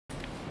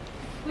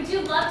Would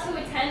you love to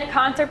attend a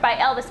concert by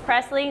Elvis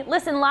Presley,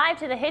 listen live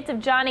to the hits of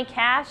Johnny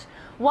Cash,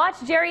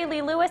 watch Jerry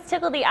Lee Lewis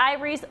tickle the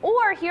ivories,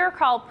 or hear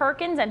Carl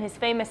Perkins and his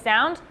famous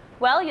sound?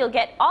 Well, you'll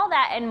get all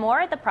that and more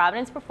at the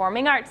Providence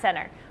Performing Arts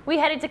Center. We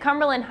headed to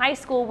Cumberland High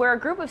School, where a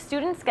group of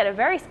students get a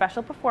very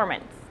special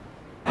performance.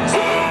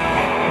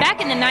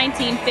 Back in the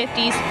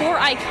 1950s, four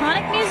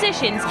iconic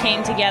musicians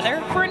came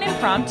together for an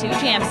impromptu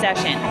jam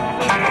session.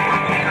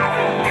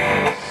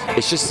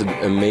 It's just an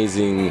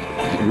amazing,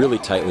 really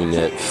tightly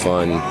knit,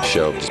 fun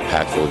show, just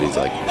packed full of these,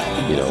 like,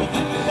 you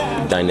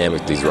know,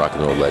 dynamic, these rock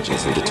and roll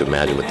legends, and get to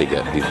imagine what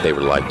they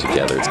were like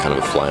together. It's kind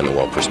of a fly on the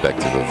wall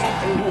perspective of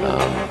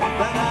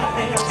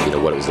you know,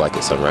 what it was like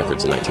at Sun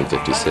Records in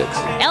 1956.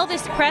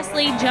 Elvis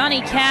Presley,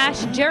 Johnny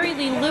Cash, Jerry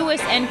Lee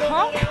Lewis, and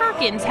Carl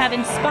Perkins have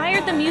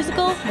inspired the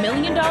musical $1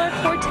 Million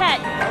Quartet,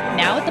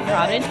 now at the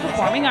Providence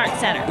Performing Arts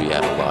Center. We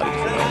have a lot of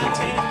different moments.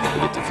 We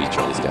get to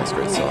feature all these guys'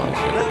 great songs,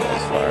 Never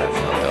Falls Fire,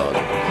 Dog,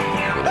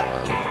 you know,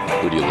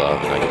 Who Do You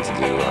Love, and I get to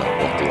do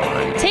Walk the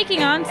Line.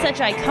 Taking on such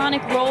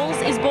iconic roles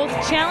is both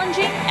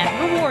challenging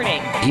and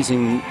rewarding. He's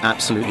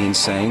absolutely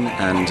insane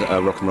and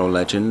a rock and roll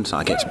legend.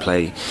 I get to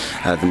play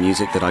the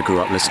music that I grew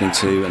up listening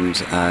to, and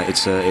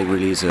it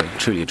really is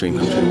truly a dream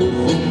come true.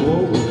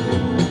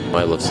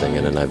 I love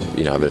singing, and I have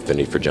an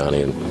affinity for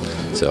Johnny, and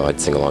so I'd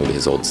sing along to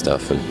his old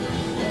stuff,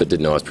 but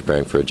didn't know I was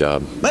preparing for a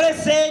job. But I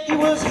said you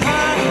was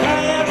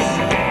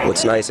hot.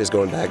 What's nice is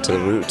going back to the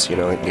roots. You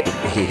know,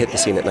 he hit the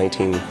scene at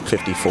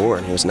 1954,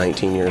 and he was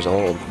 19 years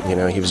old. You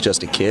know, he was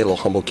just a kid, a little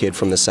humble kid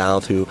from the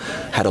South who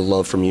had a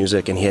love for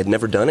music, and he had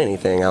never done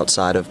anything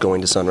outside of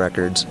going to Sun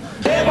Records.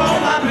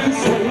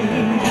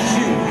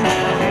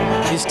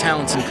 His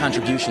talents and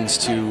contributions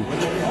to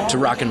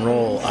rock and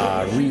roll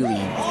really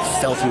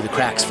fell through the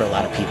cracks for a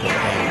lot of people,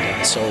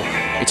 and so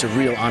it's a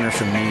real honor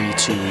for me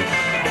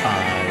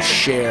to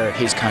share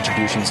his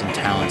contributions and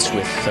talents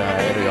with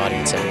every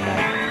audience every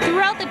night.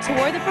 Throughout the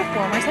tour, the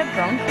performers have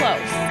grown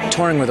close.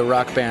 Touring with a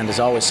rock band is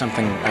always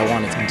something I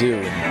wanted to do,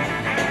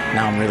 and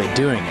now I'm really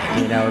doing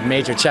it. You know, a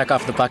major check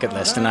off the bucket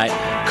list, and I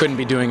couldn't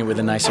be doing it with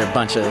a nicer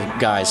bunch of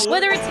guys.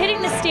 Whether it's hitting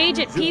the stage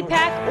at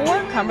PPAC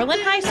or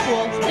Cumberland High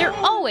School, they're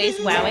always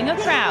wowing a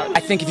crowd.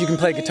 I think if you can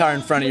play guitar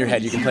in front of your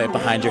head, you can play it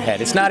behind your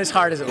head. It's not as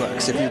hard as it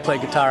looks. If you play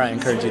guitar, I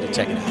encourage you to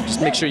check it out.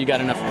 Just make sure you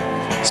got enough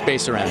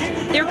space around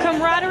you. Their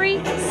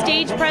camaraderie,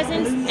 stage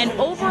presence, and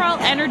overall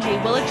energy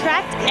will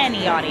attract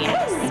any audience.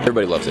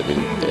 Everybody loves it. I mean,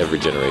 every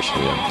generation,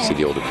 you know, you see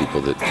the older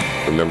people that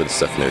remember the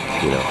stuff when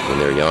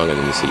they're young, and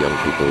then you see young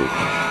people who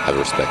have a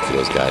respect for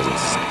those guys.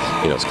 It's,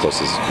 you know, as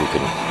close as we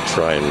can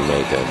try and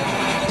remake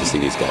to see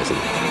these guys,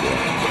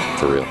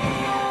 for real.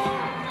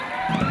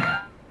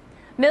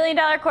 $1 Million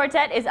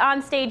Quartet is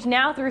on stage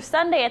now through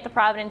Sunday at the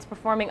Providence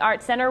Performing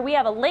Arts Center. We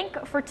have a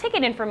link for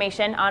ticket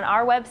information on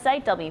our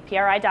website,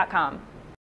 WPRI.com.